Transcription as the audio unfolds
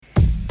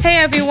Hey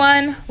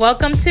everyone,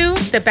 welcome to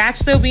The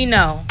Bachelor We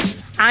Know.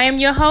 I am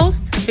your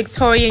host,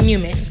 Victoria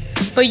Newman,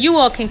 but you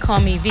all can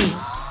call me V.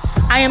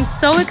 I am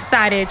so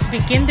excited to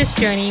begin this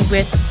journey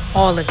with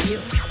all of you.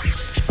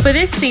 For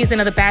this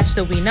season of The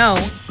Bachelor We Know,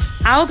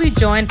 I'll be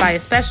joined by a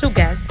special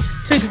guest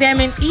to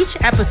examine each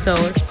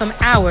episode from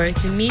our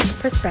unique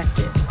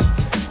perspectives.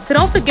 So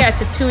don't forget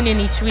to tune in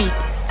each week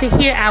to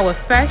hear our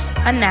fresh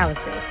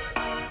analysis.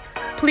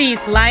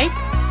 Please like,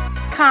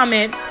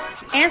 comment,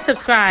 and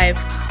subscribe,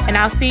 and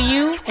I'll see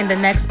you in the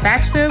next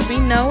Bachelor We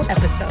Know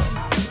episode.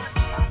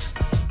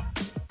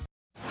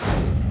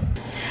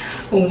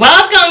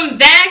 Welcome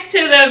back to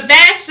The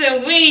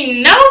Bachelor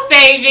We Know,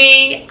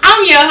 baby.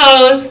 I'm your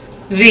host,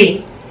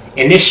 V.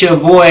 And it's your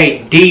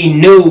boy, D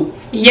New.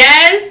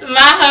 Yes, my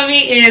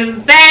hubby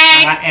is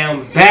back. I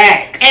am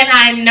back. And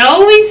I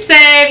know we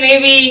said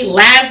maybe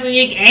last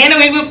week and the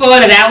week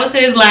before that was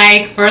his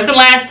first and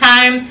last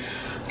time,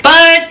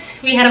 but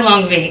we had a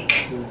long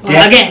week.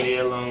 Definitely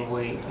a long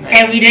week.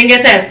 And we didn't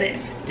get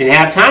tested. Didn't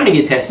have time to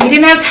get tested. We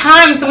didn't have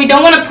time, so we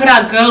don't want to put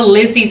our girl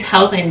Lizzie's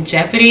health in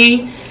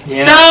jeopardy.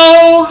 Yeah.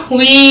 So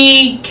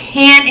we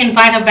can't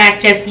invite her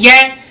back just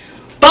yet,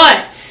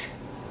 but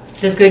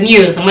there's good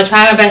news. I'm going to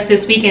try my best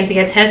this weekend to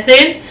get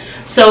tested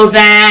so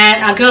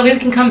that our girl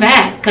Lizzie can come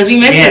back, because we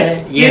miss her.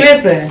 Yes. We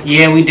miss her.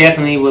 Yeah, we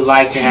definitely would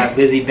like to have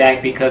Lizzie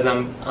back, because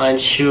I'm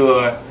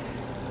unsure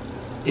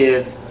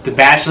if the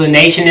Bachelor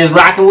Nation is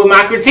rocking with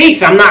my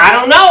critiques. I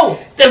don't know.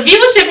 The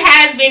viewership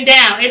has been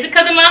down. Is it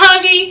because of my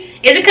hubby?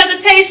 Is it because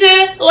of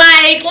Tayshia?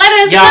 Let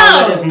us Y'all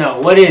know. let us know.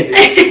 What is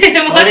it?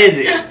 What is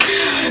it?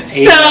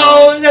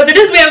 So, this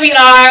is where we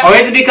are. Or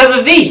is it because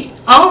of V?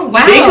 Oh,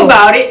 wow. Think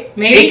about it.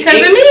 Maybe because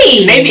of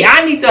me. Maybe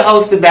I need to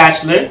host The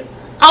Bachelor.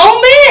 Oh,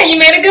 man, you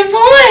made a good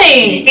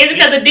point. Is it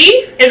because of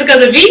D? Is it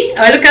because of V?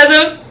 Or is it because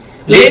of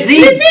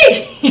Lizzie?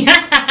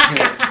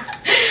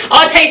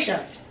 Or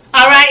Tayshia.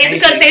 All right, is it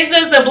because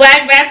Tayshia's the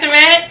black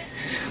bachelorette?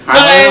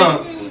 I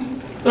don't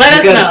know. Let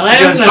us know.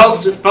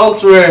 Because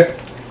folks were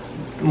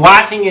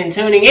watching and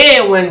tuning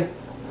in when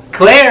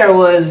Claire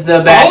was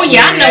the Bachelorette. Oh,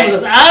 y'all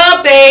numbers was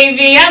up,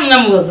 baby. Y'all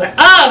numbers was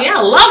up.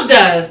 Y'all loved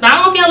us, but I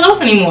don't know if y'all love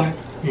us anymore.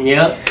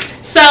 Yep.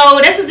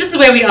 So this is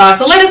where we are.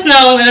 So let us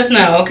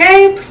know,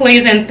 okay?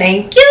 Please and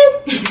thank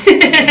you.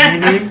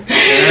 Mm-hmm.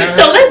 Yeah.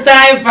 So let's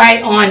dive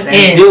right on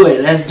in.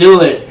 Let's do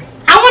it.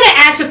 I want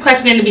to ask this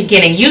question in the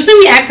beginning. Usually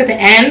we ask at the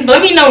end, but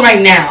let me know right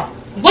now.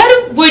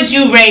 What would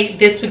you rate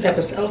this week's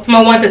episode from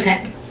a 1 to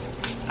 10?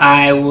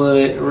 I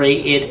would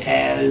rate it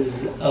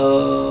as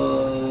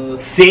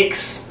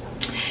 6.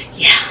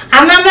 Yeah,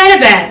 I'm not mad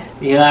at that.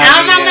 Yeah,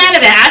 I'm not mad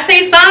at that. I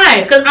say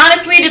 5, because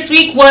honestly, this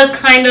week was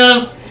kind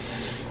of.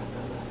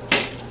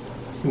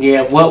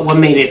 Yeah, what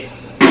made it?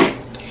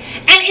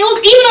 And it was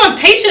even on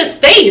Tayshia's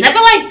face. I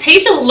feel like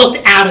Tayshia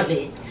looked out of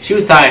it. She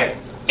was tired.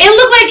 It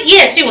looked like,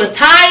 yeah, she was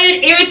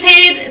tired,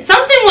 irritated.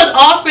 Something was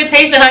off for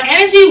Tayshia. Her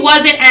energy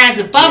wasn't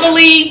as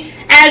bubbly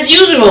as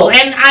usual.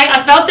 And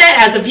I felt that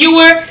as a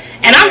viewer.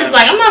 And I'm just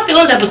like, I'm not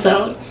feeling this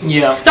episode.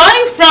 Yeah.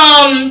 Starting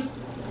from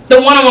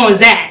the one-on-one with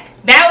Zach.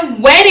 That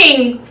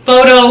wedding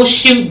photo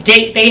shoot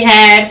date they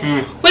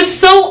had was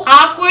so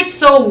awkward,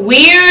 so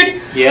weird.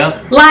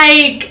 Yeah.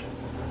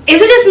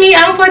 Is it just me?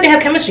 I don't feel like they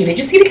have chemistry. Did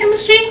you see the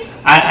chemistry?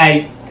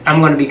 I'm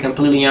going to be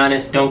completely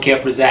honest. Don't care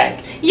for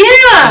Zach.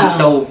 Yeah.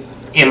 So,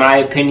 in my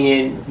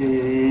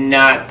opinion,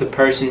 not the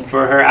person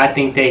for her. I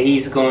think that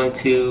he's going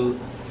to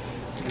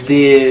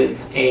live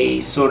a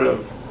sort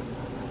of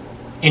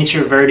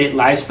introverted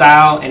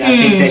lifestyle, and I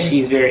think that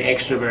she's very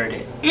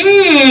extroverted.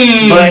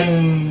 But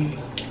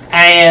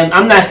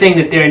I'm not saying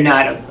that they're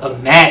not a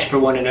match for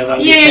one another.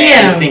 I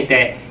just think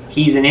that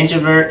he's an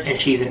introvert and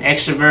she's an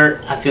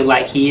extrovert. I feel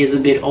like he is a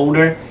bit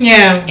older.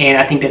 Yeah. And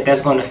I think that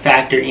that's going to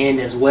factor in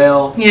as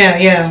well.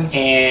 Yeah.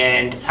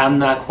 And I'm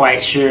not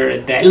quite sure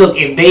that, look,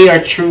 if they are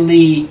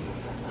truly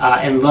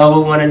in love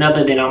with one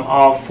another, then I'm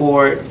all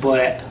for it.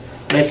 But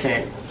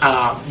listen,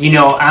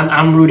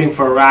 I'm rooting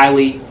for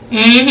Riley.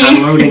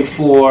 I'm rooting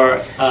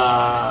for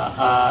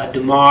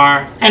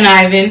DeMar. And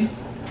Ivan.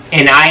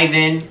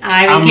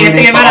 I'm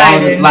rooting for all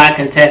the black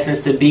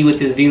contestants to be with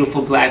this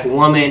beautiful black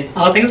woman.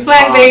 All things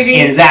black, baby.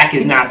 And Zach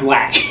is not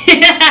black.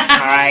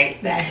 Alright?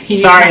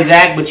 Sorry,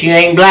 Zach, but you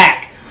ain't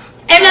black.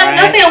 And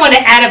another thing I want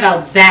to add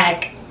about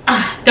Zach.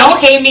 Don't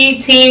hate me,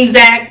 Team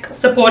Zach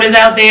supporters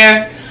out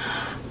there.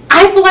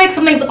 I feel like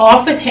something's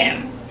off with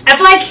him. I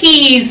feel like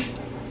he's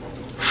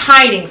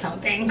hiding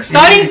something.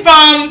 Starting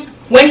from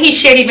when he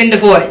shared he'd been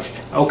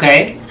divorced.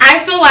 Okay. I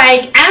feel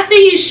like after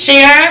you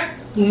share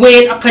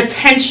with a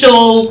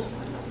potential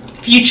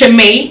future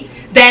mate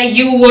that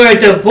you were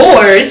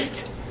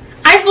divorced,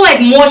 I feel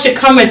like more should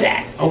come with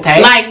that.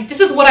 Okay. This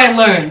is what I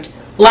learned.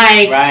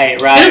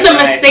 This is the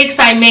mistakes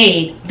I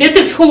made. This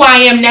is who I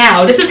am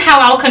now. This is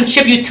how I'll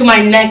contribute to my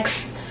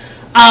next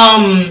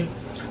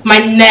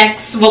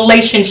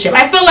relationship.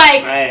 I feel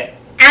like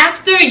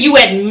after you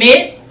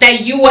admit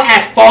that you were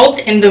at fault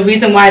and the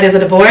reason why there's a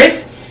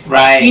divorce,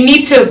 you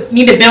need to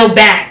build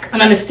back an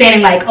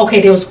understanding.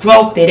 Okay, there was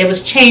growth there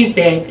was change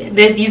there.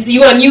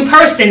 You're a new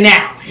person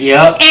now.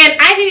 Yep. And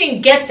I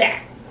didn't get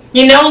that.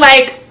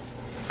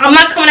 I'm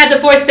not coming at the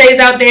Forsays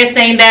out there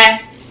saying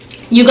that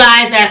you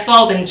guys are at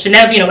fault and should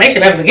never be in a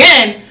relationship ever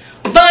again.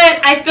 But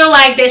I feel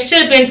like there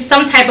should have been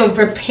some type of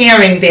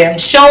repairing there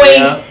and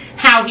showing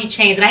how he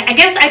changed. And I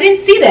guess I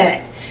didn't see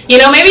that. You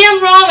know, maybe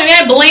I'm wrong. Maybe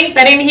I blinked.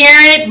 I didn't hear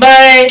it.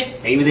 But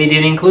maybe they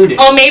didn't include it.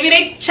 Or maybe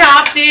they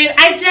chopped it.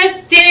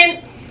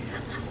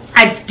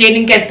 I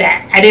didn't get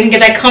that. I didn't get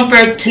that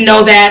comfort to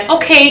know that,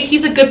 okay,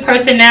 he's a good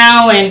person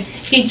now and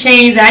he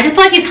changed. I just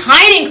feel like he's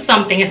hiding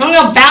something. And something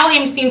about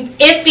him seems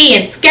iffy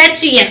and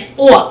sketchy and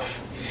off.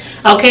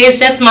 Okay, it's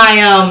just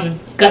my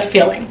gut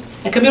feeling.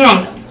 I could be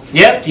wrong though.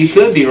 Yep, you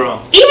could be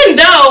wrong. Even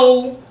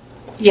though,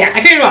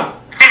 I could be wrong.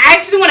 I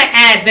actually want to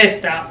add this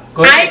though.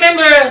 I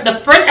remember the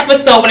first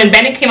episode when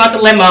Bennett came out the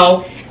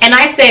limo, and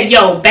I said,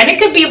 yo, Bennett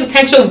could be a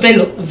potential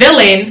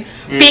villain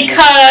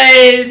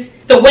because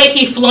the way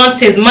he flaunts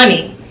his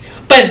money.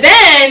 But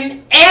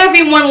then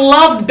everyone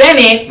loved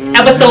Bennett,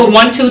 episode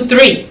 1, 2,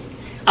 3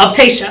 of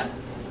Tayshia.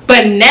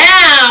 But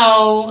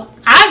now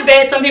I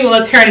bet some people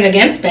are turning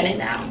against Bennett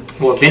now.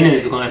 Well, Bennett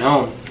is going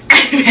home.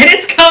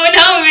 Bennett's coming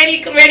home,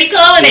 ready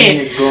calling it.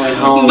 Bennett is going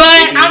home.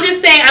 But I'm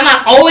just saying, I'm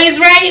not always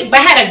right. But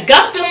I had a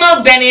gut feeling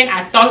about Bennett.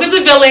 I thought he was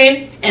a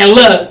villain. And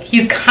look,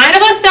 he's kind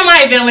of a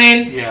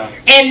semi-villain. Yeah.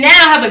 And now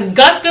I have a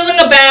gut feeling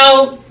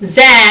about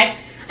Zach.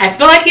 I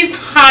feel like he's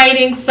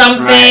hiding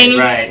something.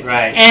 Right.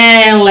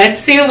 And let's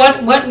see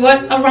what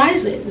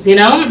arises, you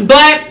know?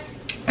 But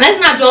let's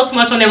not dwell too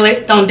much on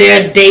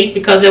their date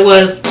because it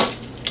was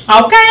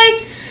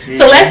okay.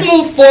 So let's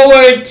move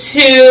forward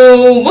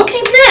to what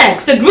came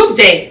next, the group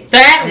date.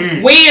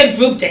 That weird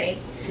group date.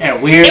 Yeah,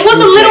 weird. It was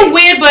a little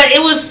weird, but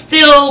it was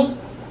still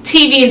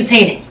TV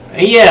entertaining.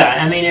 Yeah,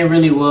 I mean, it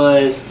really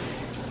was.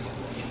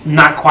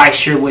 Not quite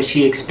sure what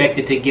she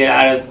expected to get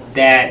out of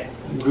that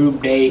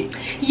group date.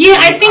 Yeah,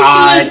 I think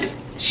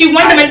she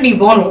wanted them to be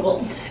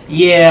vulnerable.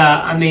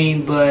 Yeah, I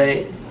mean,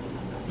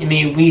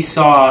 we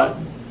saw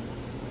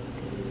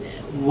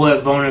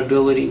what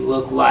vulnerability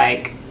looks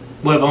like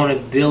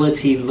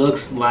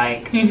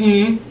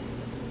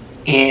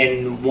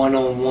in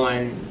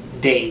one-on-one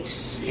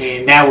dates,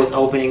 and that was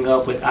opening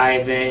up with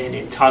Ivan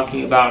and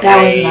talking about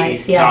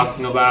race,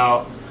 talking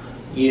about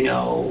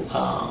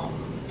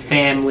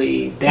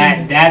family.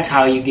 That's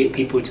how you get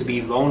people to be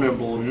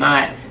vulnerable.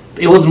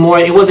 It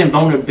wasn't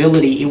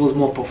vulnerability, it was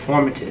more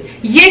performative.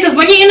 Yeah, because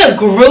when you're in a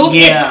group,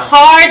 it's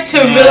hard to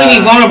really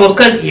be vulnerable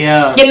because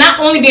you're not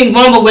only being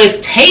vulnerable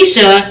with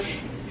Tayshia,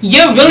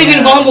 you're really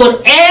being vulnerable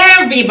with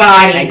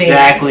everybody.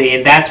 Exactly,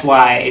 and that's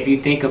why, if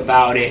you think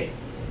about it,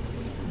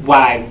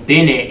 why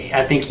Bennett,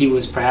 I think he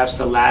was perhaps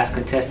the last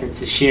contestant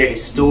to share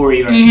his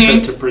story or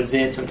to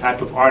present some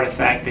type of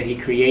artifact that he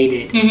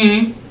created.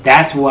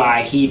 That's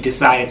why he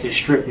decided to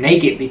strip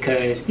naked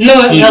because...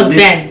 No, that was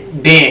Ben.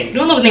 Ben. You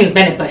don't know if his name's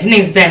Bennett, but his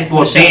name's Ben.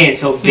 Well, Ben.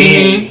 So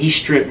Ben, he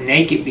stripped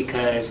naked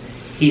because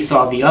he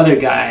saw the other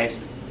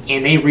guys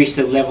and they reached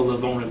a level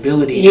of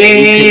vulnerability that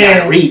he could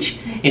not reach.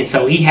 And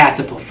so he had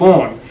to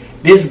perform.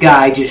 This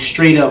guy just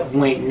straight up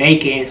went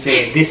naked and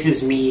said, this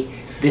is me,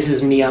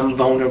 I'm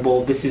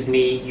vulnerable, this is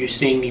me, you're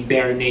seeing me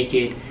bare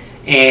naked.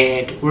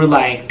 And we're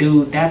like,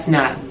 dude, that's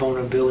not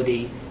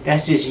vulnerability.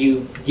 That's just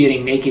you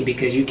getting naked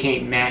because you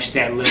can't match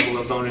that level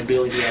of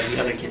vulnerability as the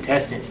other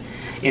contestants.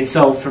 And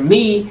so for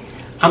me,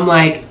 I'm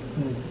like,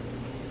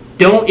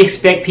 don't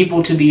expect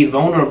people to be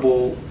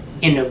vulnerable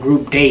in a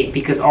group date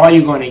because all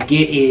you're going to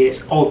get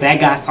is, oh, that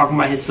guy's talking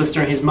about his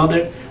sister and his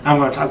mother, I'm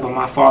going to talk about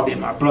my father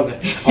and my brother.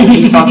 Oh,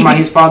 he's talking about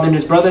his father and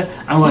his brother,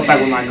 I'm going to talk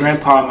about my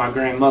grandpa and my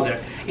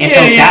grandmother. And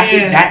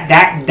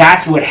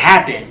that's what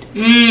happened.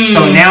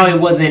 So now it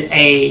wasn't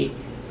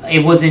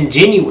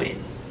genuine.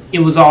 It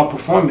was all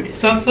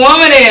performative.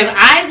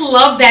 I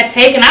love that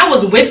take, and I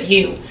was with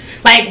you.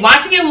 Like,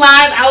 watching it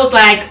live, I was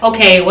like,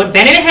 okay, what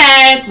Ben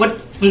had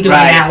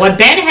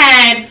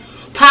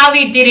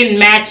probably didn't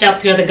match up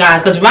to the other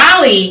guys. Because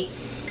Riley,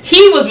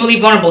 he was really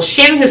vulnerable,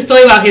 sharing his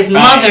story about his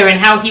mother and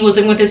how he was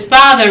living with his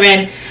father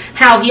and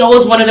how he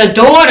always wanted a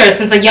daughter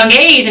since a young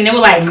age. And they were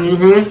like,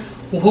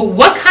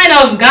 what kind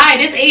of guy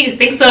this age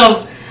thinks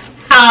of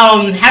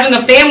having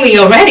a family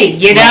already,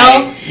 you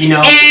know?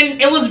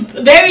 And it was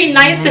very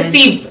nice to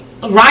see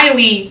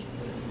Riley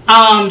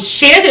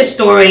share this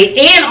story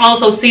and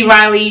also see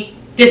Riley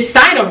this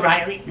side of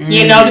Riley,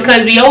 you know,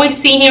 because we always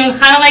see him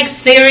kind of like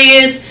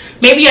serious,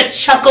 maybe a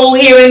chuckle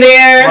here and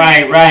there,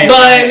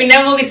 but we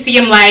never really see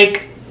him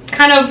like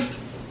kind of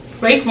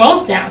break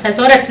roles down. So I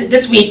saw that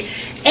this week,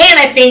 and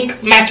I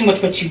think matching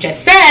with what you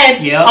just said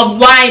of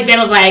why Ben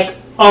was like,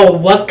 oh,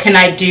 what can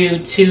I do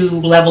to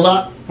level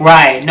up?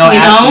 Right. No,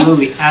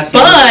 absolutely.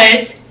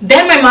 But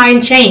then my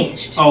mind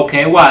changed.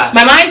 Okay, why?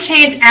 My mind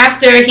changed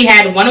after he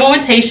had one-on-one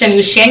with Tayshia, and he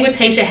was sharing with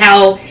Tayshia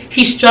how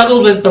he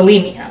struggled with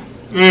bulimia.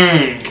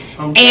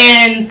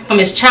 And from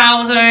his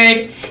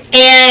childhood.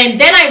 And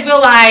then I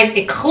realized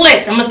it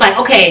clicked. I'm just like,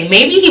 okay,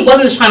 maybe he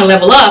wasn't just trying to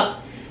level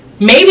up.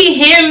 Maybe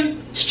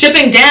him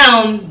stripping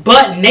down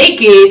butt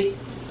naked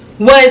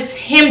was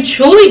him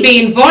truly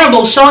being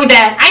vulnerable, showing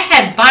that I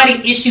had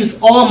body issues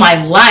all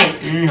my life.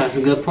 That's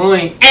a good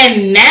point.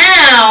 And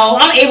now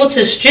I'm able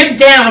to strip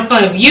down in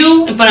front of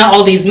you, in front of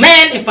all these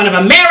men, in front of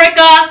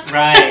America.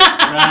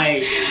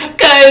 Right.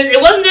 Because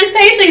it wasn't just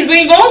Tayshia he's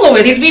being vulnerable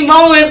with. He's being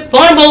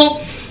vulnerable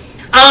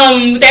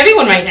with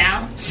everyone right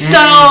now.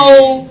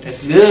 So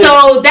that's good.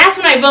 So that's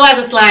when I realized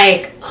it's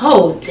like,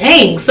 oh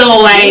dang. So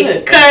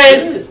like,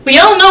 because we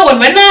all know when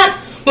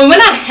we're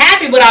not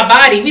happy with our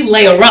body, we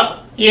layer up.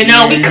 You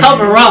know, we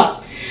cover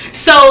up.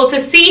 So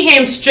to see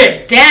him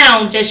stripped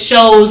down just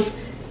shows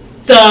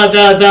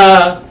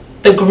the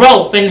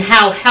growth and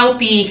how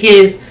healthy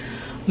his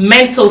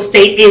mental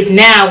state is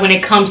now when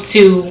it comes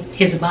to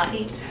his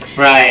body.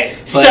 Right.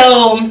 But,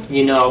 so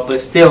but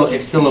still,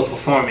 it's still a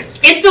performance.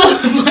 It's still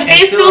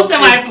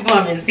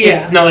semi-performance.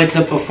 Yeah. It's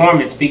a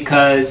performance,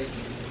 because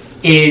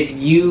if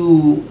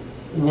you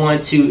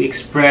want to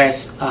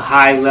express a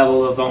high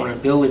level of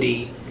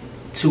vulnerability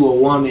to a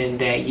woman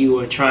that you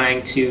are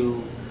trying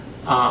to,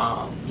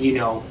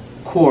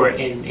 court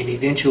and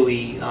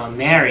eventually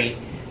marry,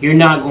 you're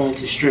not going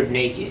to strip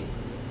naked,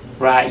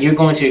 right? You're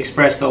going to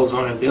express those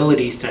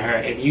vulnerabilities to her.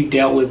 If you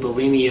dealt with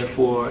bulimia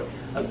for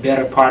a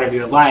better part of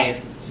your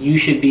life, you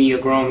should be a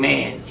grown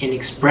man and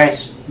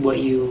express what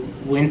you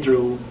went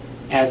through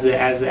as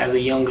a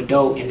young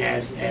adult and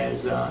as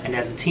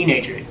a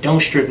teenager. Don't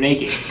strip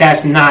naked.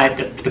 That's not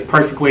the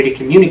perfect way to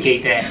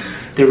communicate that.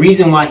 The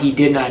reason why he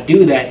did not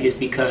do that is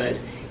because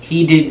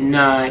he didn't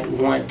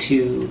want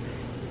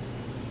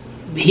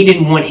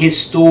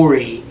his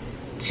story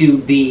to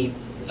be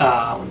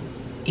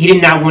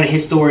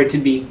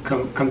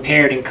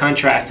compared in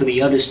contrast to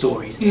the other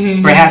stories.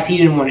 Mm-hmm. Perhaps he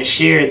didn't want to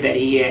share that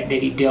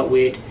he dealt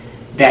with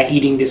that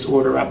eating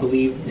disorder. I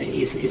believe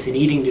it's an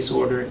eating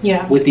disorder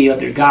with the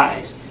other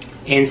guys.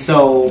 And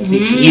so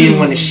he didn't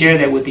want to share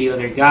that with the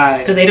other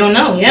guys because they don't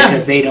know.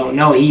 Because they don't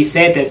know. He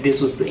said that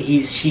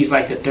she's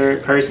like the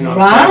third person, or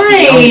perhaps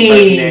the only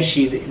person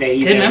that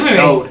he's ever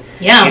told.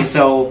 Yeah. And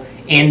so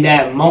in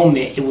that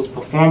moment, it was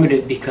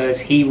performative because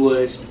he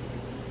was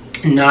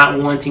not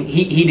wanting.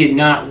 He did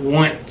not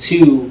want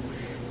to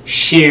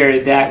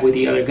share that with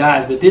the other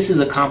guys. But this is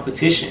a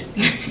competition.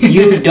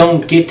 You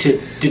don't get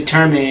to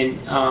determine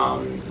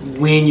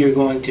when you're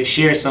going to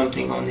share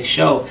something on the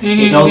show.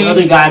 Mm-hmm. If those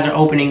other guys are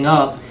opening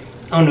up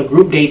on a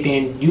group date,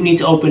 then you need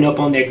to open up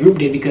on that group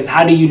date, because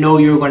how do you know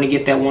you're going to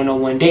get that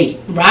one-on-one date?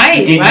 Right.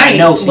 You did not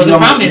know, so you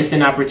almost missed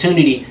an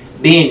opportunity.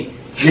 Ben,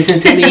 listen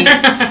to me,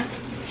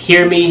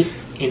 hear me,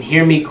 and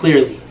hear me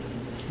clearly.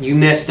 You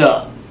messed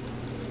up.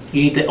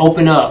 You need to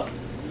open up.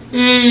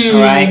 All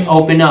right,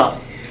 open up.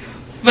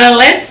 Well,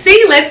 let's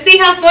see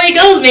how far he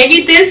goes.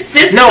 Maybe this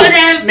could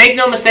have. Make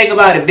no mistake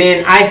about it,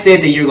 Ben. I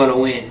said that you're going to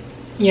win.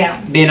 Yeah.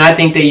 Ben, I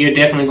think that you're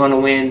definitely going to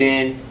win,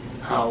 Ben.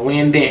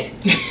 Win Ben.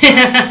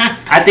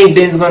 I think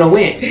Ben's going to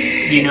win.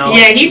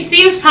 Yeah, he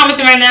seems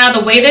promising right now.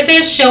 The way that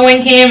they're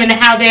showing him and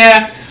how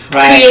they're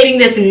creating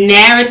this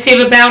narrative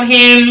about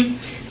him,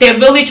 they're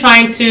really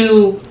trying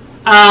to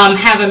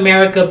have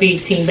America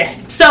beat Team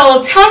Ben.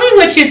 So tell me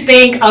what you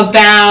think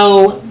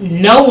about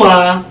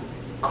Noah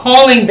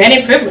calling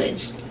Bennett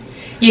privileged.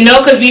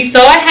 Because we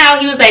saw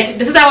how he was like,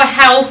 this is our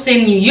house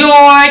in New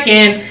York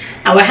and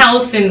our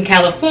house in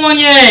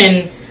California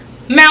and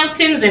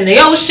mountains and the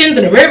oceans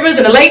and the rivers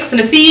and the lakes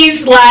and the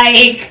seas.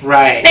 Like,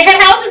 they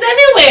had houses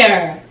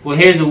everywhere. Well,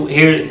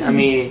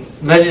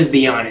 let's just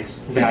be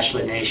honest,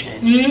 Bachelor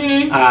Nation.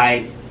 Mm-hmm.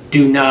 I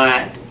do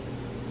not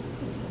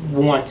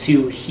want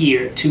to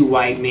hear two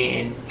white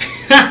men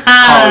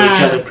call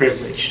each other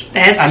privileged.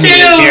 That's true.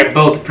 They're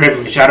both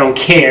privileged. I don't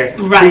care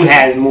who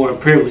has more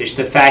privilege.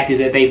 The fact is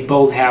that they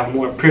both have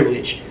more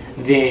privilege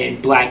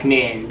than black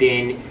men,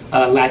 than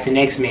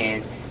Latinx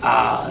men,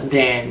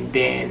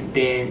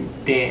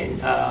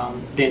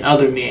 than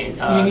other men.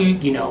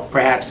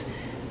 Perhaps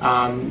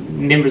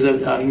members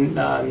of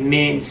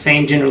men,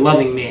 same gender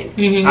loving men.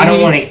 Mm-hmm. I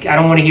don't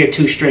want to hear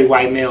two straight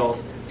white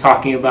males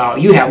talking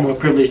about you have more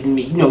privilege than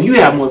me. You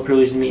have more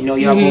privilege than me. No,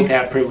 y'all both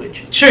have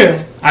privilege.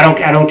 True. I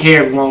don't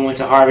care if one went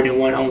to Harvard and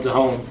one owns a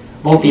home.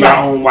 Both of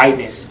y'all own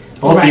whiteness.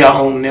 Both of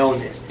y'all own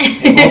maleness.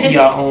 And both of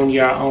y'all own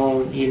your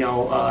own,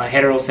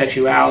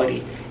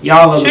 heterosexuality.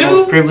 Y'all are the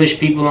most privileged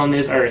people on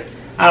this earth.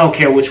 I don't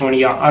care which one of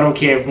y'all. I don't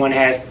care if one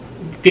has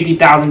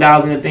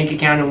 $50,000 in the bank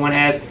account and one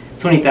has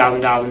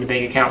 $20,000 in the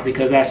bank account,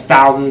 because that's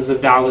thousands of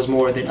dollars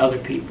more than other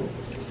people.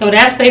 So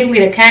that's basically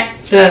the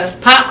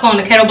pot calling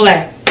the kettle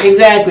black.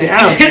 Exactly.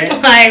 I don't care.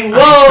 It's like,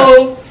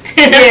 whoa.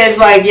 Yeah, it's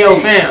like, yo,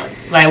 fam.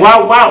 Like,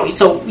 wow.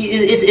 So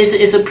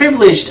it's a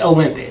privileged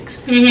Olympics.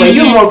 Mm-hmm. But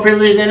you're more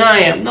privileged than I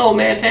am. No,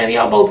 man, fam,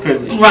 y'all both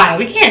privileged. Right.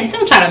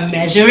 Don't try to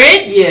measure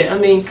it. Yeah,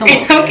 come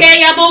on.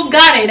 Okay, y'all both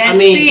got it. I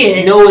see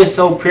it. Noah is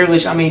so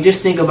privileged.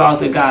 Just think about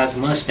the guy's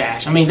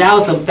mustache.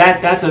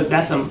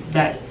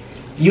 That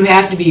you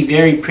have to be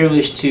very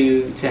privileged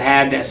to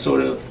have that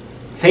sort of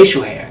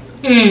facial hair.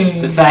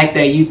 Mm. The fact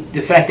that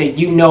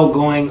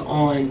going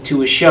on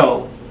to a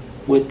show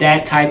with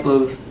that type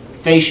of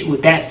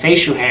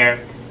facial hair,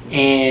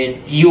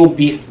 and you'll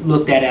be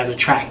looked at as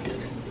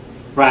attractive,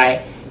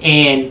 right?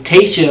 And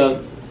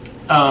Tayshia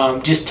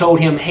just told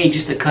him, hey,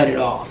 just to cut it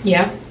off.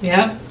 Yeah.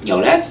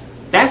 Yo,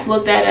 that's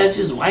looked at as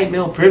just white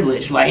male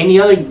privilege. Like any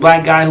other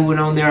black guy who went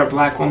on there, or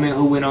black woman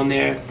who went on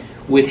there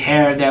with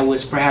hair that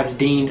was perhaps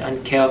deemed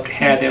unkept,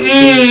 hair that was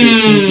deemed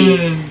too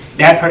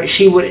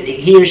kinky,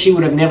 he or she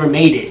would have never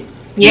made it.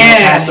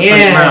 Past the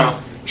first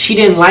round. She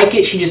didn't like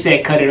it. She just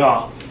said, cut it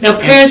off. The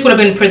appearance would have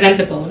been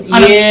presentable.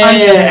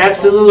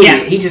 Absolutely.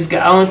 Yeah. He just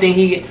got. I don't think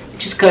he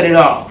just cut it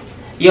off.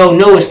 Yo,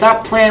 Noah,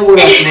 stop playing with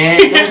us, man.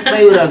 Don't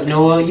play with us,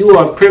 Noah. You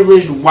are a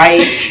privileged,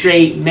 white,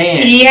 straight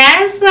man. He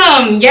has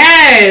some,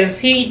 yes.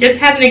 He just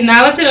hasn't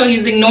acknowledged it, or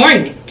he's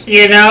ignoring it,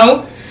 you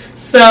know?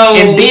 So...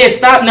 And Ben,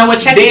 stop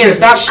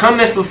stop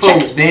coming for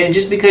folks, Ben.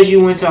 Just because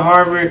you went to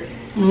Harvard,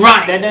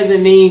 right, that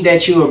doesn't mean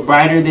that you are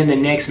brighter than the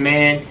next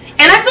man.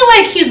 And I feel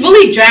like he's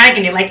really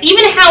dragging it. Like,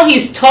 even how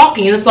he's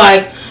talking, it's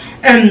like,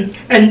 and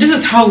this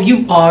is how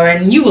you are,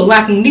 and you were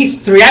lacking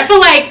these three. I feel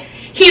like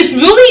he's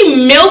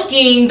really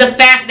milking the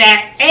fact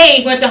that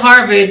A, he went to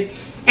Harvard,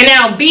 and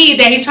now B,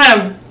 that he's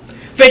trying to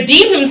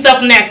redeem himself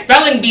from that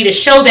spelling bee to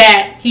show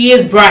that he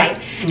is bright.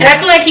 Yeah. And I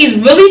feel like he's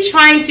really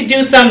trying to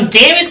do some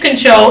damage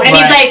control, and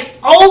he's like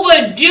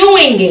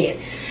overdoing it.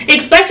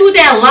 Especially with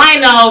that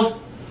line of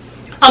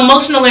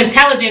emotional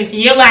intelligence,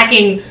 you're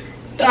lacking.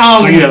 You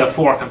have the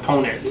 4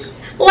 components.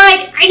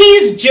 Like,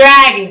 he's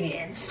dragging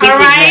it. Super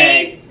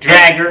alright?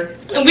 Dragger.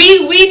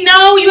 We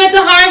know you went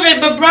to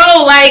Harvard, but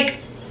bro, like,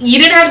 you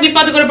didn't have to be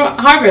smart to go to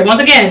Harvard. Once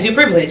again, it's your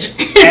privilege.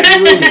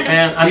 Absolutely,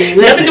 fam. I mean,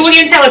 listen. Nothing to do with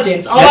your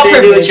intelligence. All nothing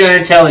privilege. to do with your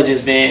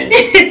intelligence, man.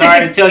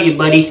 Sorry to tell you,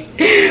 buddy.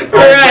 Right.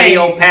 Buddy,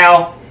 old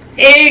pal.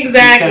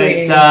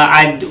 Exactly.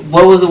 Because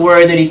what was the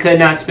word that he could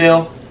not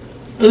spell?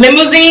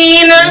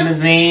 Limousine.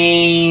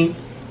 Limousine.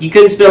 You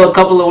couldn't spell a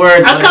couple of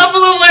words.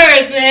 Couple of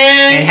words,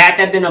 man. And had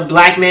that been a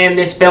black man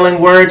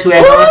misspelling words who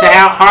had gone to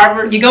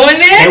Harvard, you going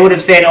there? They would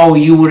have said, "Oh,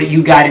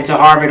 you got into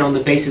Harvard on the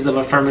basis of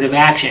affirmative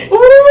action."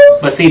 Ooh.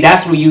 But see,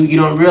 that's where you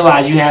don't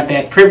realize you have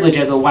that privilege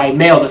as a white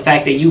male. The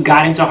fact that you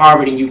got into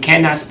Harvard and you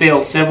cannot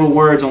spell several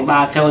words on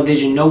live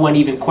television. No one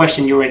even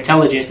questioned your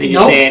intelligence. They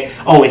just said,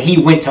 "Oh, and he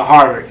went to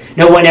Harvard."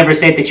 No one ever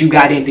said that you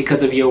got in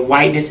because of your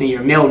whiteness and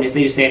your maleness.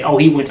 They just said, "Oh,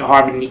 he went to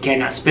Harvard and he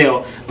cannot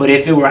spell." But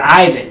if it were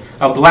Ivan,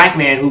 a black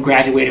man who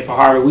graduated from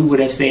Harvard, we would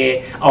have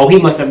said, "Oh, he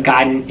must have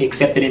gotten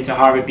accepted into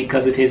Harvard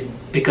because of his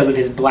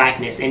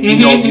blackness." And you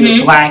know, if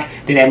you're black,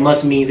 then that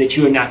must mean that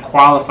you are not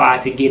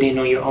qualified to get in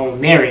on your own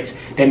merits.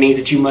 That means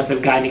that you must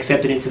have gotten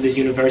accepted into this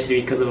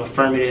university because of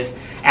affirmative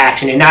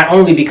action, and not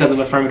only because of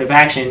affirmative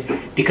action,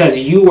 because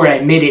you were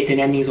admitted. Then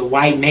that means a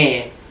white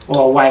man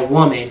or a white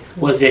woman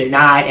was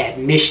denied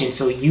admission,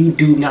 so you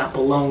do not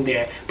belong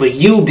there. But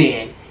you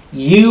did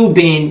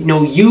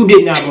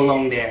not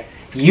belong there.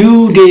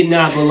 You did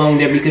not belong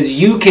there because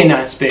you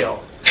cannot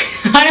spell.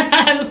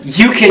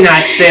 You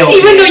cannot spell.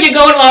 Even though you're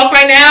going off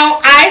right now,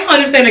 I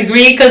 100%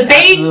 agree, because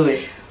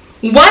Absolutely.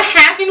 What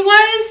happened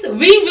was,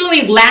 we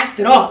really laughed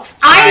it off.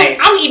 Right.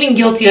 I'm even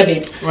guilty of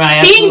it.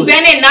 Right, Seeing absolutely.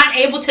 Bennett not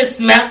able to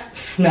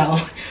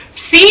smell.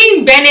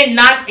 Seeing Bennett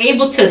not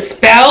able to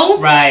spell.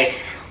 Right.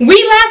 We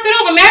laughed it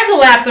off. America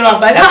laughed it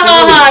off. Like,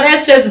 Absolutely.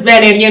 that's just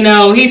Bennett, you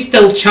know. He's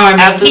still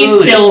charming. Absolutely.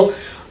 He's still,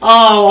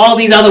 all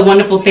these other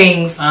wonderful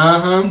things.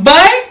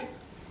 But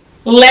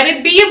let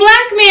it be a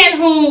black man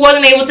who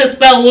wasn't able to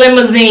spell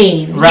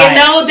limousine. Right. You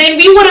know, then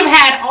we would have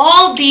had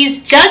all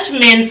these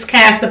judgments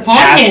cast upon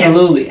him.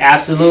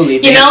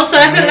 Absolutely. You know, so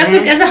that's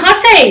a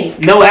hot take.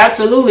 No,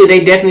 absolutely.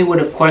 They definitely would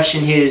have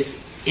questioned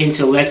his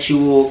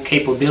intellectual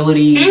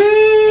capabilities,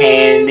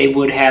 and they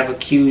would have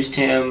accused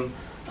him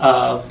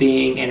of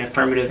being an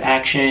affirmative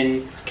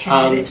action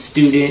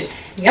student.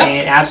 Yep.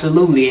 And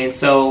absolutely. And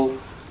so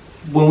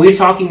when we're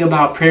talking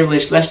about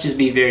privilege, let's just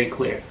be very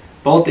clear.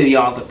 Both of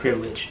y'all are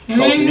privileged.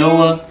 Both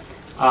Noah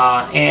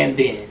and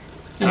Ben.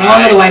 And all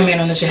the other white men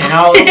on the show. And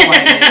all the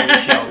white men on the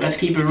show. Let's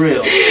keep it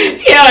real.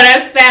 Yo,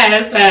 that's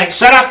fact.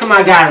 Shout out to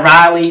my guy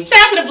Riley. Shout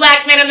out to the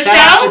black men on the show.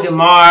 Shout out to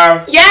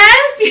DeMar. Yes.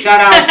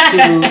 Shout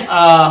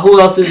out to who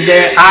else is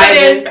there?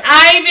 It is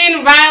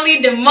Ivan,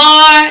 Riley,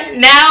 DeMar.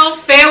 Now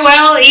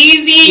farewell,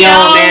 Easy. Yo,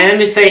 man, let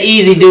me say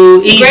Easy,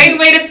 dude. Easy. Great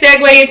way to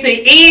segue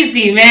into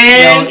Easy,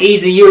 man. Yo,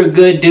 Easy, you're a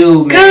good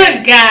dude, man.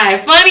 Good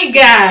guy, funny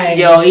guy.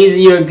 Yo,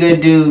 Easy, you're a good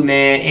dude,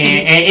 man.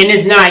 And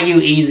it's not you,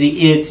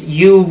 Easy. It's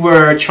you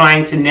were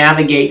trying to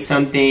navigate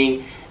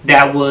something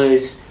that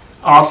was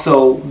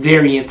also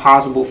very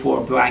impossible for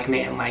a black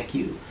man like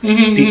you.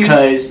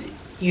 Because,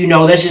 you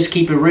know, let's just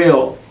keep it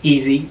real,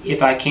 Easy,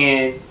 if I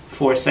can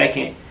for a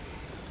second.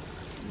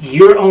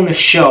 You're on a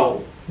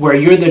show where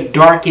you're the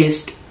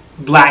darkest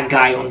black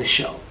guy on the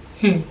show.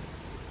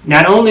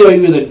 Not only are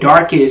you the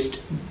darkest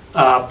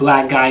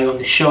black guy on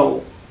the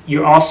show,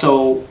 you're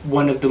also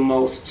one of the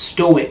most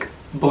stoic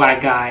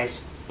black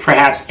guys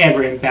perhaps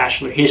ever in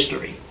Bachelor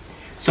history.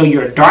 So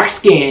you're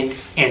dark-skinned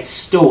and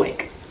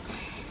stoic.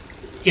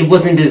 It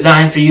wasn't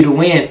designed for you to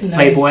win, No.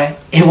 Playboy.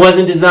 It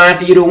wasn't designed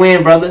for you to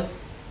win, brother.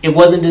 It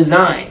wasn't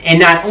designed. And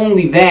not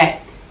only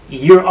that,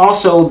 you're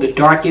also the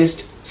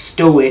darkest,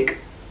 stoic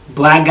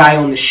black guy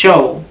on the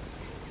show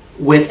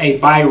with a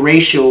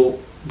biracial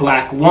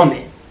black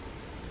woman.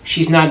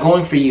 She's not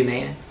going for you,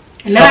 man.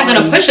 And they're not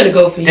going to push her to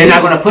go for you. They're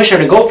not going to push her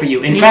to go for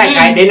you. In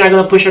fact, they're not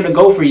going to push her to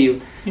go for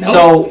you. Nope.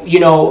 So, you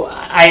know,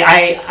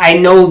 I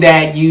know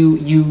that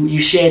you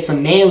shed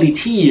some manly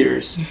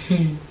tears,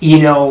 you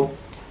know,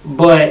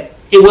 but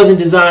it wasn't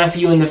designed for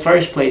you in the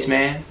first place,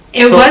 man.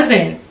 It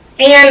wasn't.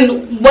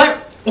 And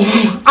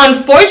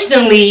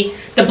unfortunately,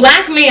 the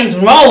black man's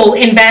role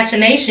in Bachelor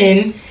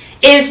Nation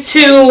is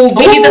to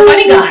be the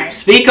funny guy.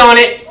 Speak on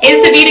it.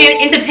 Is to be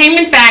the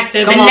entertainment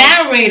factor, the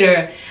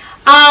narrator,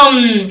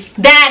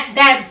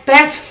 that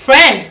best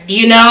friend,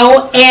 you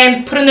know,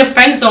 and put in the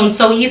friend zone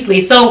so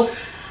easily. So,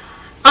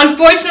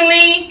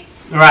 unfortunately,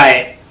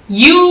 right,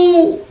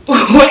 you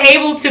were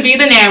able to be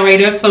the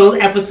narrator for those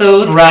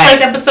episodes, right,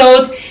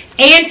 episodes,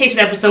 and Tayshia's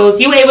episodes.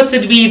 You were able to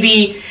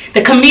be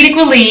the comedic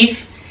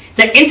relief,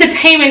 the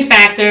entertainment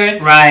factor.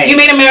 Right. You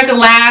made America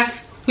laugh.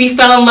 We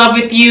fell in love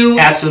with you.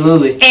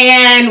 Absolutely.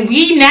 And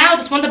we now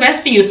just want the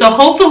best for you. So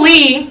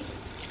hopefully,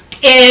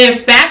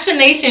 if Bachelor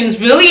Nation is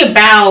really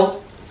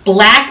about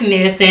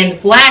blackness and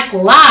black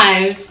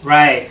lives,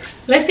 right,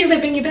 let's see if they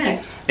bring you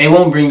back. They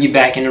won't bring you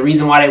back, and the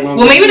reason why they won't.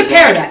 Well, maybe the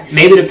Paradise.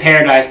 Maybe the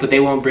Paradise, but they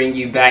won't bring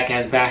you back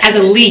as Bachelor. As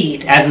a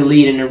lead. As a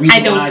lead, and the reason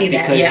I don't why see is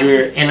that, because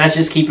you're, and let's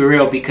just keep it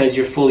real, because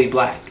you're fully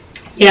black.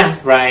 Yeah.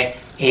 Right,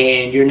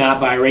 and you're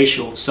not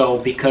biracial. So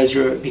because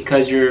you're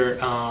because you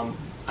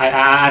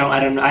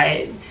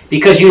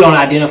don't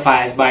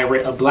identify as a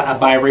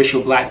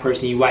biracial black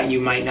person, you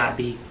might not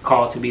be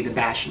called to be the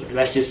Bachelor.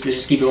 Let's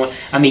just keep it on.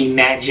 I mean,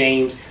 Matt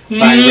James,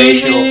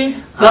 biracial.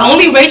 But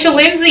only Rachel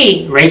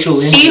Lindsay.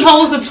 She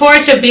holds the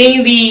torch of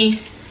being the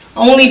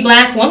only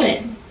black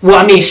woman. Well,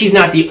 I mean, she's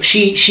not the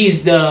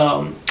she's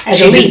the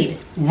as a lead.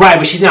 Right,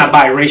 but she's not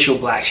biracial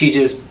black. She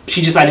just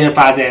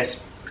identifies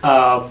as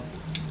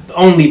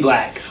only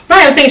black.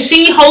 Right, I'm saying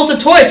she holds the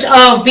torch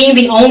of being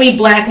the only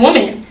black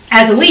woman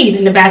as a lead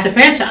in the Bachelor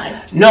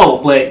franchise. No,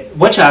 but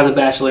what child's a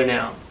Bachelor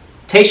now?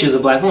 Tayshia's a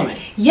black woman.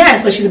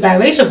 Yes, but she's a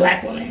biracial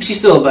black woman. She's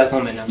still a black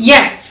woman though.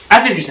 Yes.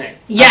 I see what you're saying.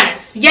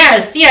 Yes,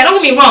 yes, yeah. Don't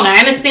get me wrong. I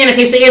understand that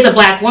Tayshia is a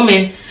black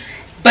woman,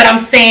 but I'm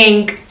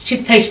saying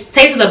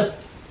Tayshia's a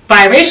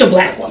biracial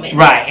black woman.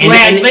 Right.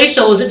 Whereas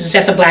Rachel is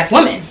just a black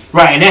woman.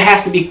 Right, and that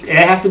has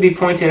to be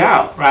pointed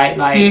out, right?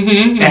 Like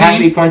has to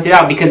be pointed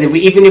out, because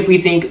even if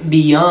we think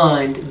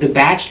beyond The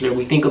Bachelor,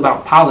 we think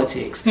about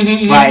politics,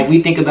 right? If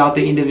we think about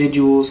the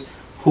individuals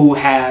who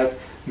have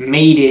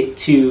made it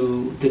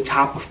to the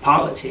top of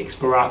politics: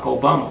 Barack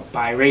Obama,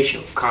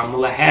 biracial;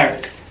 Kamala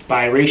Harris,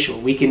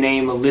 biracial. We can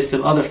name a list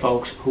of other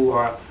folks who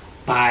are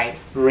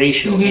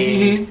biracial,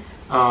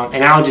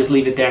 and I'll just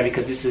leave it there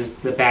because this is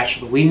The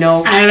Bachelor we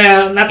know. I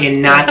know, not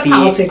the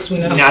politics we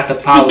know. Not the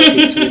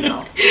politics we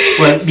know.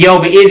 But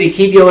Izzy,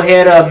 keep your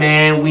head up,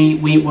 man.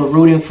 We're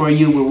rooting for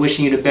you. We're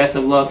wishing you the best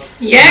of luck.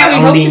 Yeah,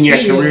 not only in your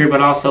career,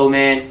 but also,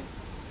 man,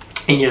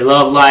 in your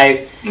love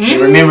life.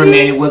 And remember,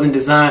 man, it wasn't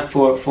designed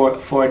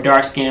for a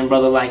dark skinned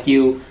brother like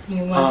you.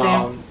 It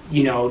wasn't.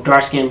 You know,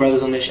 dark skinned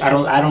brothers on this. I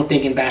don't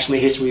think in Bachelor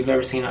history we've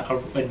ever seen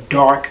a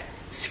dark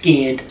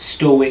skinned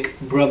stoic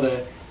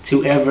brother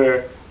to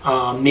ever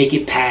make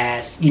it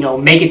past,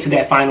 make it to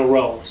that final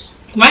rose.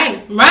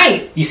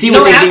 Right. You see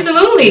what they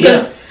absolutely.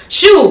 Because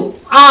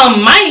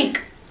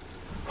Mike,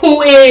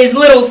 who is a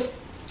little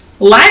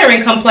lighter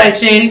in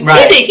complexion,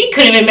 he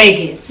couldn't even make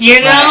it.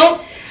 You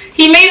know,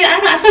 he made it.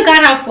 I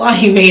forgot how far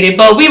he made it,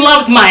 but we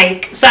loved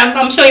Mike, so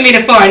I'm sure he made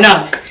it far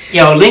enough.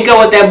 Yo, link up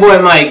with that boy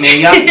Mike, man.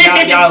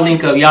 Y'all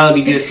link up. Y'all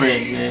be good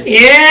friends, man.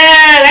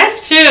 Yeah,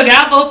 that's true.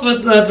 Y'all both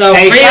with the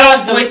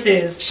real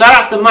voices. Shout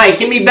outs to Mike.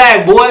 Hit me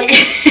back, boy.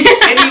 Hit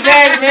me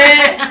back,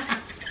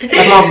 man.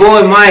 That's my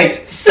boy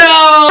Mike. So,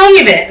 tell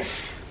me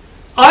this.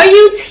 Are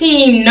you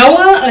Team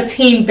Noah or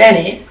Team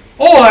Bennett?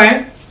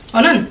 Or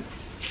none?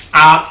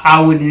 I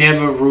would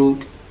never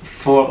root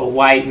for a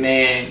white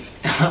man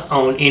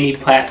on any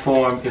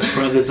platform if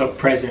brothers are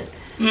present.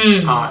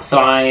 So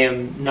I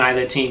am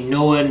neither Team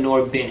Noah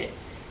nor Bennett,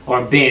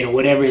 or Ben, or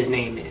whatever his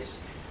name is.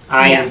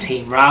 I am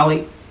Team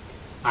Riley.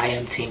 I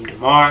am Team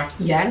DeMar.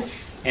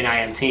 Yes. And I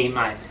am Team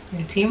Ivan.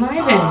 You're Team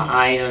Ivan.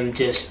 I am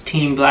just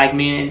Team Black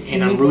men,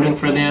 and I'm rooting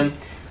for them.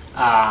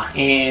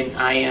 And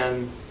I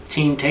am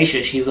Team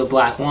Tayshia. She's a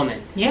black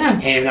woman. Yeah.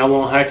 And I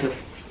want her to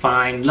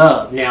find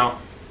love. Now,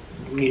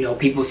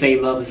 people say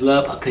love is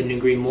love. I couldn't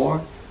agree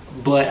more.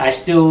 But I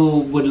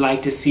still would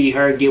like to see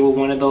her get with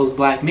one of those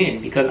black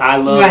men, because I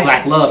love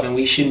black love, and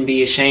we shouldn't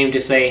be ashamed to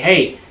say,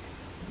 hey,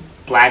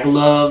 black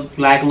love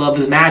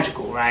is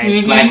magical,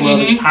 right? Black love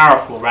is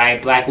powerful,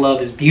 right? Black love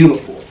is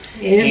beautiful.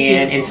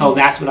 And so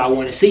that's what I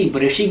want to see.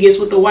 But if she gets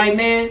with the white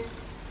man,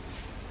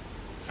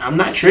 I'm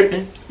not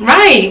tripping.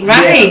 Right.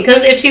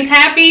 Because if she's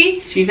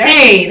happy,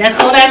 hey,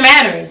 that's all that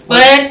matters.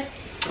 But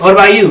what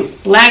about you?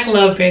 Black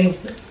love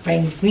brings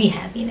me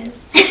happiness.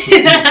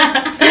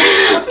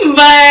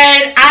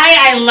 But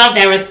I love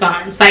that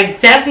response. Like,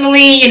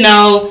 definitely,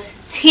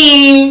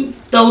 team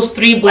those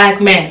three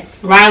black men,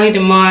 Riley,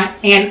 DeMar,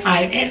 and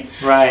Ivan.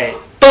 Right.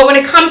 But when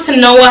it comes to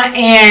Noah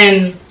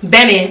and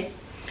Bennett,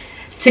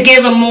 to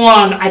give a more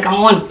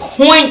on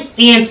point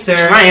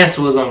answer. My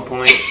answer was on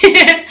point.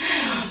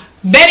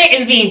 Bennett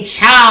is being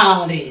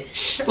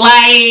childish.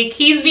 Like,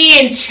 he's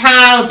being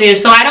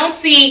childish. So I don't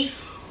see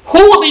who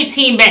will be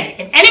Team Bennett.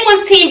 If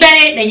anyone's Team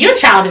Bennett, then you're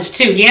childish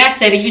too. Yeah, I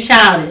said it, you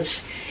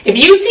childish. If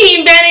you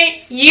Team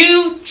Bennett,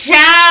 you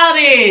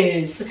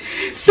childish.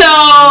 So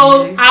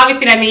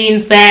obviously that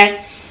means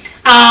that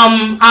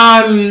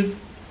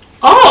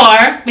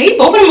or maybe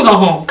both of them will go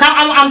home.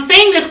 I'm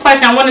saying this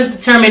question, I want to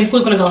determine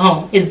who's going to go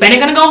home. Is Bennett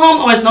going to go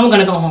home or is no one going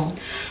to go home?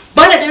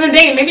 But at the end of the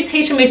day, maybe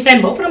Tayshia may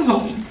send both of them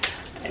home.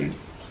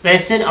 Man,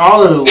 send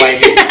all of the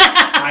white men.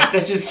 Like,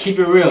 let's just keep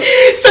it real.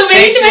 So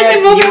maybe she might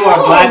send both of them home. You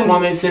are a black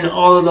woman, send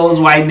all of those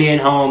white men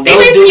home. They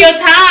wasting your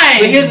time.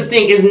 But here's the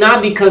thing, it's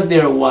not because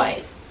they're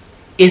white.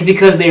 It's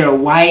because they are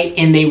white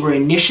and they were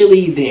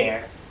initially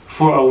there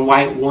for a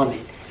white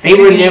woman. They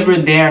were never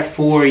there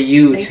for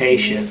you,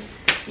 Tayshia.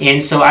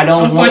 And so I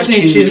don't want to.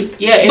 Truth.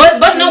 Yeah,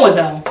 but Noah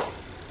though.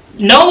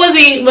 Noah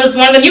was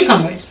one of the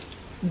newcomers.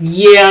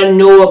 Yeah,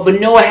 Noah, but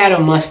Noah had a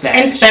mustache.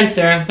 And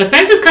Spencer, but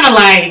Spencer's kind of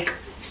like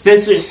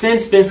Spencer.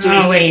 Since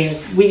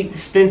Spencer,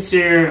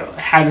 Spencer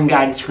hasn't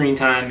gotten screen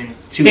time in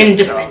 2 been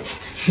episodes.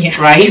 dispensed.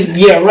 Yeah.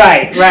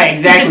 Right. Right,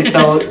 exactly.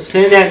 So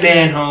send that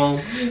man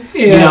home.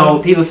 Yeah. You know,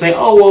 people say,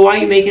 "Oh, well, why are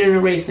you making it a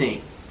race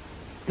thing?"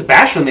 The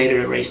Bachelor made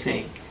it a race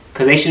thing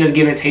because they should have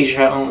given Tayshia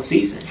her own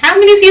season. How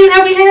many seasons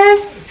have we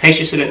had?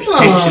 Tayshia should have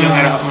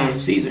had her own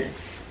season.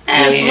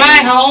 That's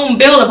right, her own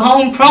build-up, her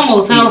own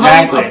promos, her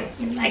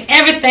home, like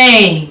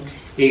everything.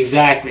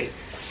 Exactly.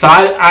 So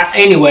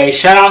anyway,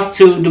 shout outs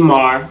to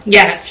DeMar.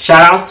 Yes.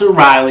 Shout outs to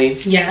Riley.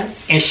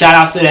 Yes. And shout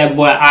outs to that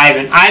boy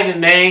Ivan. Ivan,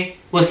 man,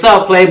 what's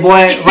up,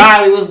 Playboy?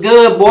 Riley was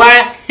good, boy.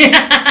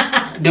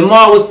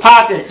 DeMar was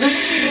popping.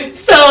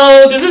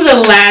 So this is the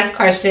last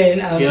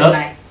question of the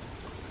night.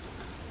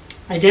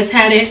 I just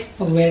had it.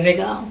 We're ready to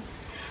go.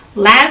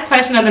 Last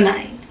question of the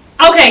night.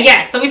 Okay,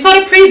 yes. So we saw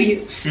the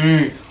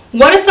previews.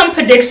 What are some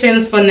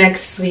predictions for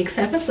next week's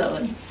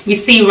episode? We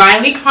see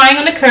Riley crying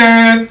on the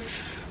curb.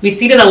 We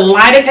see there's a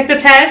lie detector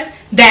test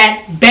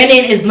that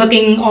Bennett is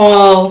looking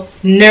all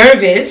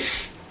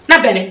nervous.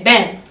 Not Bennett,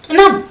 Ben.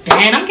 Not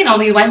Ben. I'm getting all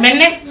these white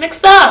men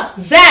mixed up.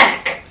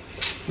 Zach.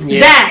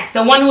 Yeah. Zach,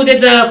 the one who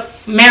did the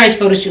marriage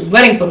photo shoots,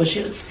 wedding photo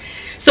shoots.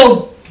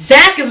 So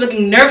Zach is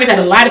looking nervous at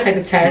a lie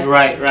detector test.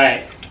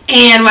 Right.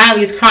 And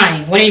Riley is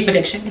crying. What are your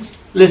predictions?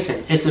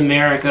 Listen, it's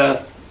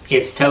America.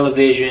 It's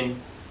television.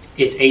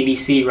 It's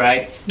ABC,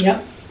 right?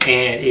 Yep.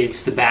 And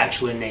it's the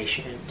Bachelor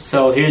Nation.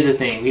 So here's the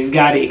thing. We've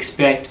got to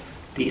expect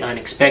the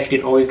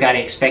unexpected, or we've got to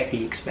expect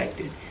the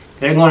expected.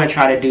 They're going to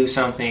try to do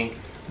something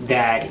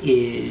that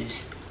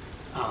is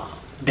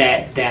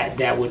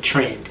that would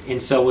trend.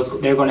 And so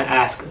they're going to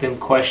ask them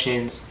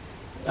questions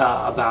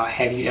about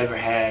have you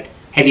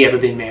ever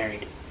been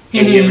married?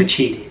 Have you ever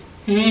cheated?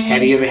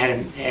 Have you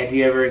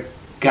ever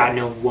gotten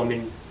a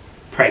woman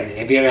pregnant?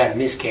 Have you ever had a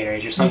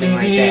miscarriage or something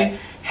like that?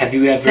 Have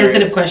you ever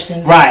sensitive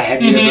questions? Right.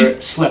 Have you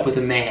ever slept with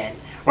a man?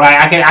 Right.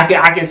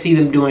 I can see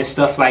them doing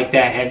stuff like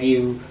that. Have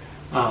you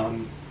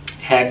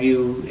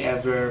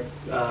ever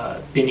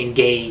been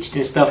engaged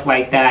and stuff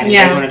like that? And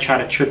they're going to try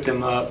to trip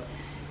them up,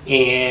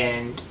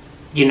 and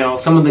you know,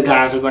 some of the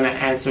guys are going to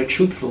answer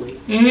truthfully,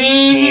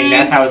 and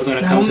that's how it's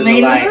going to come to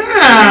the light.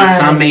 And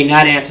some may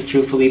not answer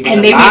truthfully, but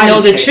they may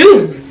know the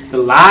truth. The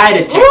lie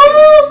detector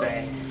will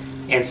say,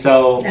 and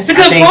so that's a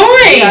good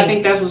point. I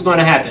think that's what's going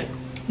to happen.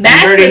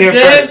 That's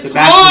a good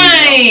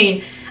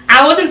point.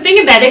 I wasn't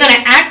thinking that. They're going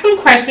to ask some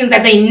questions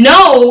that they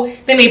know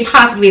they may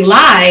possibly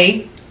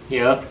lie.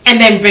 Yep. And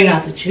then bring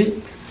out the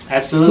truth.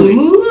 Absolutely.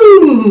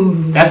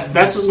 Ooh. That's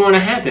what's going to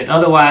happen.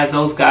 Otherwise,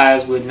 those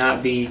guys would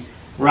not be.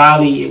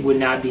 Riley would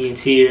not be in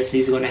tears.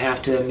 He's going to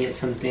have to admit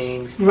some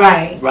things.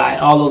 Right.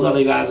 All those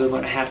other guys are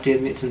going to have to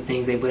admit some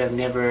things they would have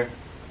never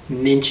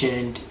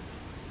mentioned.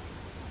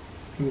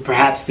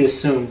 Perhaps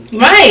this soon.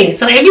 Right.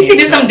 So ABC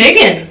did some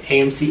digging.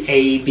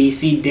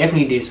 ABC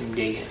definitely did some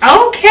digging.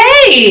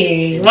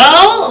 Okay.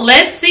 Well,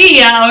 let's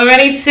see. We're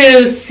ready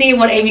to see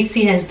what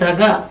ABC has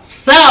dug up.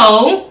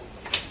 So,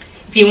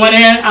 if you want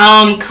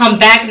to come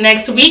back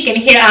next week and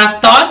hear our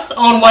thoughts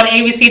on what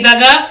ABC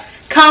dug up,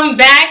 come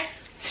back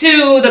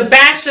to The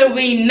Bachelor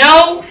We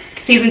Know,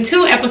 Season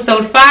 2,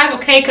 Episode 5,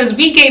 okay? Because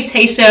we gave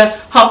Tayshia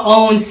her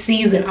own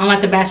season,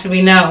 unlike The Bachelor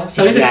We Know.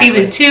 So This is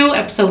Season 2,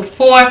 Episode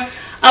 4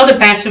 of The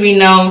Bachelor We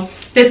Know.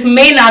 This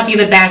may not be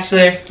The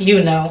Bachelor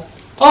You Know,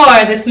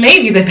 or this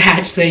may be The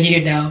Bachelor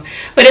You Know,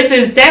 but this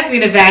is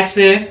definitely The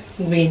Bachelor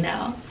We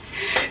Know.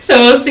 So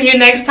we'll see you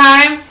next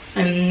time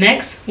on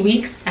next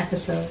week's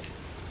episode.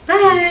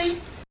 Bye!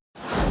 Peace.